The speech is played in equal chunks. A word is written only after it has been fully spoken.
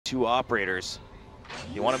two operators.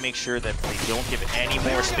 You want to make sure that they don't give any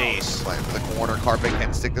more space. Playing for the corner, Carpe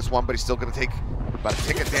can stick this one, but he's still going to take about a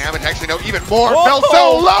tick of damage. Actually, no, even more. Whoa! Fell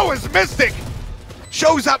so low as Mystic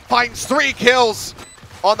shows up, finds 3 kills.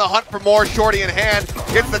 On the hunt for more, Shorty in hand.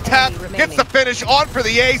 Gets the tap, gets the finish, on for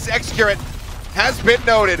the ace. Execute has been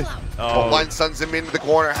noted. One sends him into the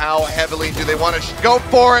corner. How heavily do they want to go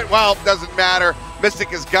for it? Well, doesn't matter. Mystic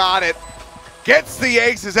has got it. Gets the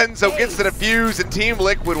ace as Enzo gets the defuse, and Team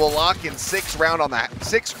Liquid will lock in 6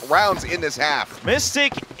 rounds in this half.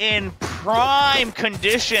 Mystic in prime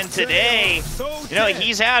condition today. You know,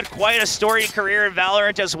 he's had quite a storied career in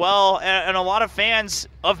Valorant as well, and a lot of fans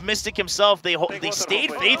of Mystic himself, they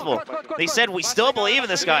stayed faithful. They said, we still believe in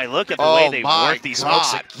this guy. Look at the way they work these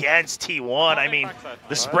smokes against T1. I mean,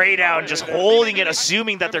 the spray down, just holding it,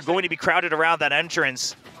 assuming that they're going to be crowded around that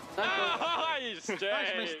entrance.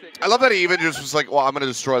 I love that he even just was like, well, I'm going to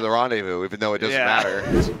destroy the rendezvous, even though it doesn't matter.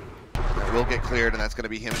 It will get cleared, and that's going to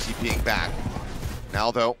be him TPing back.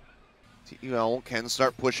 Now, though, TL can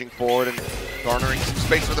start pushing forward and garnering some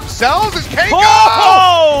space for themselves as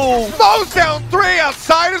Keiko slows down 3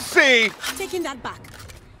 outside of C. Taking that back.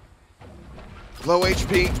 Low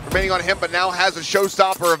HP remaining on him, but now has a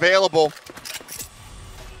showstopper available.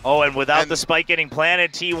 Oh, and without the spike getting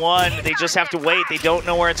planted, T1, they just have to wait. They don't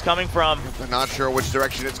know where it's coming from. They're not sure which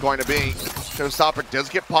direction it's going to be. Showstopper does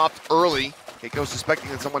get popped early. Keiko suspecting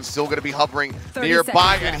that someone's still going to be hovering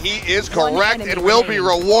nearby, and he is correct and will be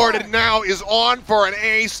rewarded now, is on for an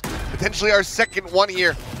ace. Potentially our second one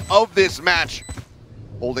here of this match.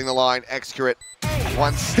 Holding the line, Excurate.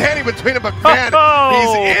 One standing between him, but man,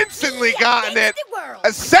 he's instantly gotten it.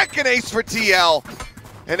 A second ace for TL.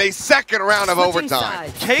 And a second round of overtime.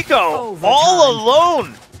 Keiko all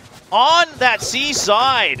alone on that C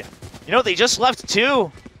side. You know, they just left 2.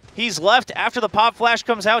 He's left after the pop flash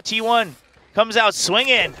comes out. T1 comes out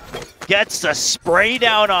swinging, gets the spray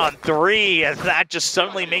down on 3, and that just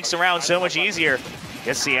suddenly makes the round so much easier.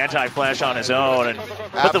 Gets the anti-flash on his own. And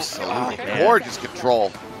absolutely gorgeous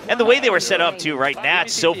control. And the way they were set up too, right? Nat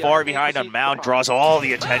so far behind on Mount draws all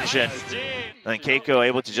the attention. And Keiko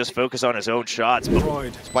able to just focus on his own shots.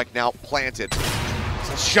 Spike now planted.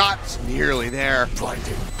 So shot's nearly there.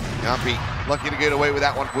 Yampi lucky to get away with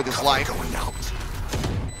that one with his life.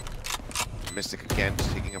 Mystic again,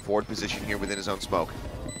 just taking a forward position here within his own smoke.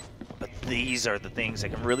 But these are the things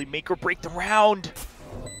that can really make or break the round.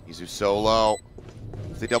 Izu solo.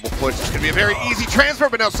 If they double push, it's going to be a very easy transfer,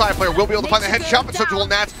 but now Side Player will be able to find the headshot, but so will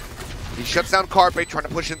Nat. He shuts down Carpe, trying to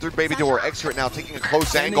push in through Baby Door. Excurate now taking a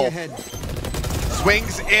close angle.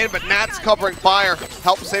 Swings in, but Nat's covering fire.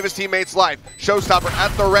 Helps save his teammate's life. Showstopper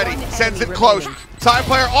at the ready. Sends it close. Side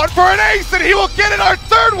Player on for an ace, and he will get it. Our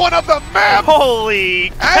third one of the map.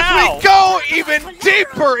 Holy cow. As we go even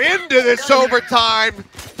deeper into this overtime.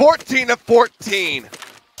 14-14.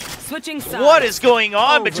 Switching sides. What is going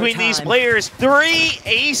on between these players? 3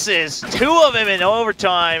 aces, 2 of them in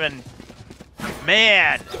overtime, and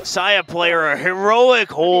man, Saya Player, a heroic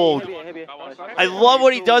hold. I love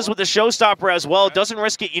what he does with the showstopper as well. Doesn't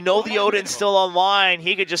risk it. You know the Odin's still online.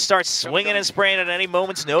 He could just start swinging and spraying at any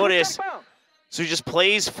moment's notice. So he just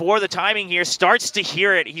plays for the timing here, starts to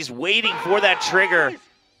hear it. He's waiting for that trigger,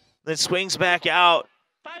 then swings back out.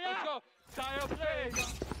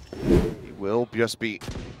 He will just be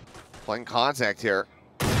playing contact here.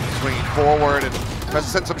 Swinging forward and tries to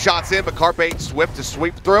send some shots in, but Carpe swift to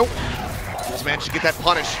sweep through. Just managed to get that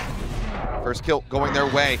punish. First kill going their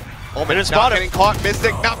way. Omen not getting caught,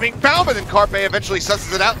 Mystic not being found, but then Carpe eventually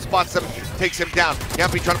susses it out, spots him, takes him down.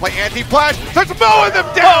 Yampi trying to play anti-flash, starts mowing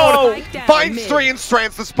them down! Finds 3 and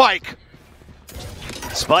strands the Spike.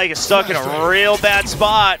 Spike is stuck in a real bad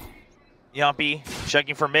spot. Yampi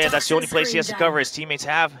checking for mid, that's the only place he has to cover. His teammates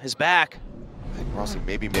have his back. Rossi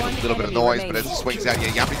maybe made a little bit of noise, but as he swings out,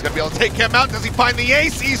 Yampi's gonna be able to take him out. Does he find the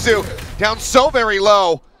ace? Izu down so very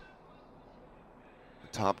low.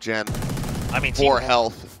 Top gen, I mean, 4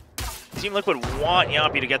 health. Team Liquid want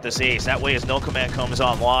Yampi to get this ace. That way his no command comes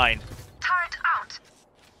online. Turret out.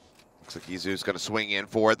 Looks like Izu's gonna swing in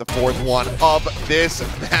for the 4th one of this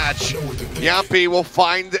match. Yampi will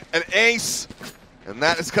find an ace, and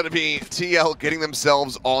that is gonna be TL getting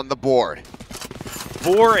themselves on the board.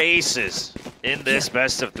 4 aces in this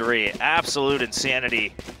best of 3. Absolute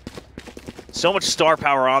insanity. So much star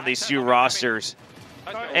power on these 2 rosters.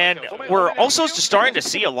 And we're also just starting to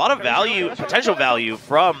see a lot of value, potential value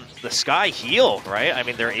from the Sky heal, right? I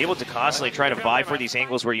mean, they're able to constantly try to vie for these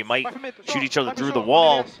angles where you might shoot each other through the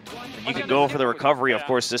wall, and you can go for the recovery. Of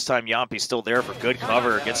course, this time Yampi's still there for good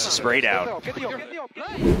cover, gets the spray down.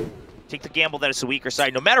 Take the gamble that it's the weaker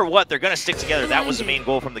side. No matter what, they're going to stick together. That was the main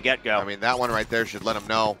goal from the get-go. I mean, that one right there should let them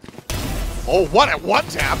know. Oh, what a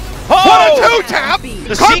one-tap! Oh! What a two-tap!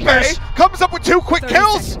 The Carpe Seekers comes up with 2 quick 30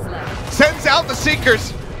 kills! seconds left. Sends out the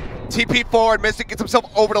Seekers. TP forward, Mystic gets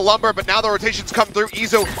himself over to Lumber, but now the rotations come through.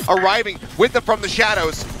 Izo arriving with them from the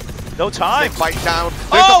shadows. No time. They fight down.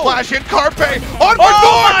 There's Oh! the flash in. Carpe on for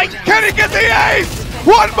Oh my- Thorn! Can he get the ace?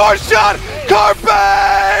 One more shot!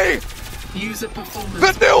 Carpe! User performance.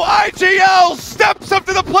 The new IGL steps up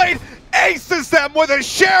to the plate, aces them with a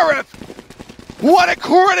Sheriff. What a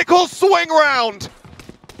critical swing round.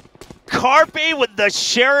 Carpe with the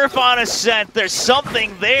Sheriff on ascent. There's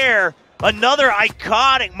something there. Another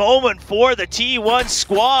iconic moment for the T1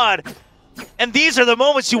 squad. And these are the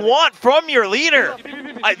moments you want from your leader.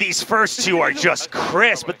 These first 2 are just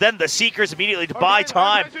crisp, but then the Seekers immediately to buy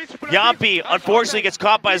time. Yampi unfortunately gets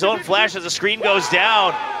caught by his own flash as the screen goes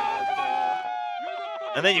down.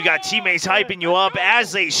 And then you got teammates hyping you up,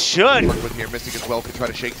 as they should. Work with here, Mystic as well, can try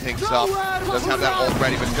to shake things up. Doesn't have that ult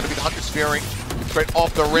ready, but it's going to be the Hunter Spearing. Straight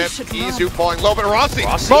off the rip, Izu falling low, but Rossi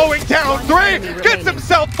mowing down 3, gets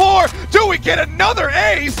himself 4. Do we get another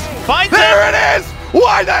ace? Finds There it. it is!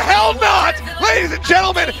 Why the hell not? Ladies and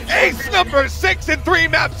gentlemen, ace number 6 in 3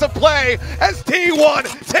 maps of play as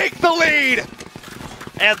T1 take the lead.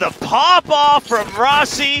 And the pop-off from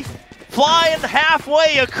Rossi, flying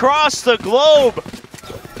halfway across the globe,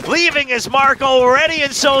 leaving his mark already in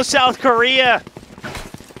Seoul, South Korea,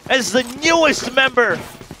 as the newest member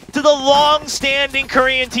to the long-standing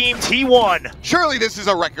Korean team T1. Surely this is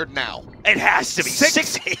a record now. It has to be.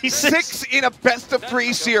 6 aces. 6 in a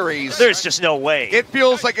best-of-3 series. There's just no way. It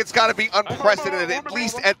feels like it's got to be unprecedented, at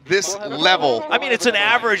least at this level. I mean, it's an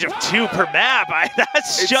average of 2 per map.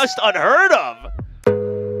 That's just unheard of.